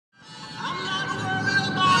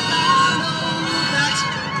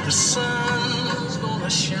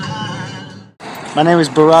My name is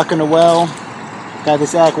Barack Noel. Got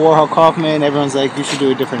this act, Warhol Kaufman. Everyone's like, you should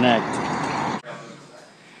do a different act.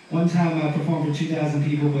 One time I performed for 2,000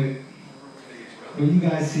 people, but you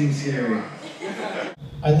guys seem scary.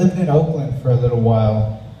 I lived in Oakland for a little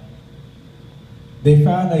while. They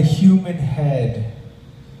found a human head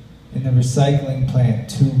in the recycling plant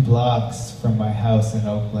 2 blocks from my house in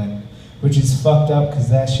Oakland, which is fucked up because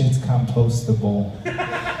that shit's compostable.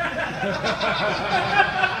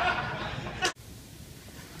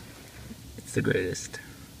 It's the greatest.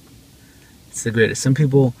 It's the greatest. Some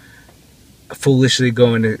people foolishly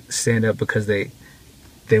go into stand up because they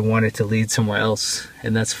wanted to lead somewhere else,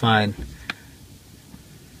 and that's fine.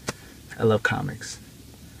 I love comics.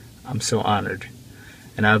 I'm so honored.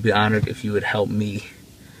 And I would be honored if you would help me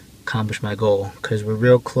accomplish my goal, because we're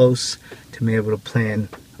real close to being able to plan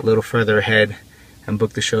a little further ahead and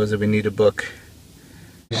book the shows that we need to book.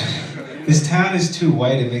 This town is too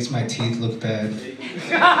white, it makes my teeth look bad.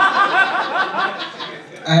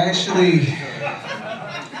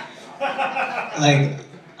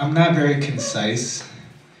 I'm not very concise.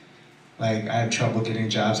 Like, I have trouble getting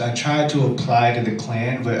jobs. I tried to apply to the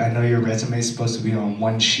Klan, but I know your resume is supposed to be on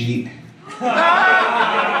 1 sheet.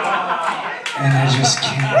 And I just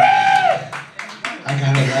can't. I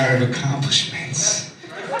got a lot of accomplishments.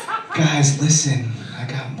 Guys, listen, I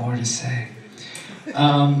got more to say.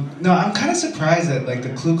 No, I'm kind of surprised that like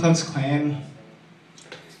the Ku Klux Klan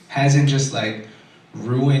hasn't just like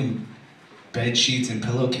ruined bed sheets and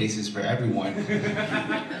pillowcases for everyone.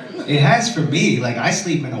 It has for me. Like, I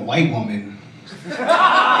sleep in a white woman. Fuck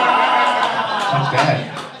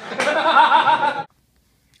that.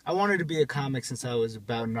 I wanted to be a comic since I was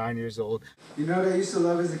about 9 years old. You know what I used to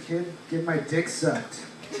love as a kid? Get my dick sucked.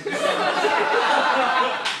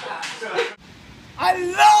 I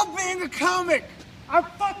love being a comic! I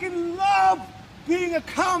fucking love being a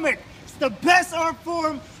comic! It's the best art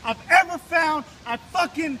form I've ever found. I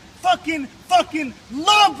fucking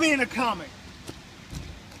love being a comic!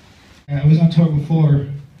 I was on tour before, a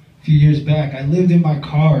few years back. I lived in my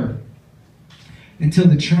car until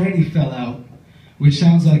the tranny fell out, which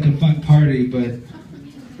sounds like a fun party, but it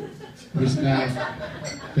was not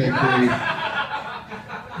that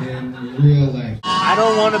great in real life. I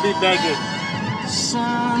don't want to be begging,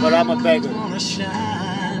 but I'm a beggar.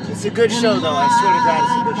 It's a good show though, I swear to God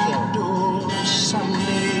it's a good show.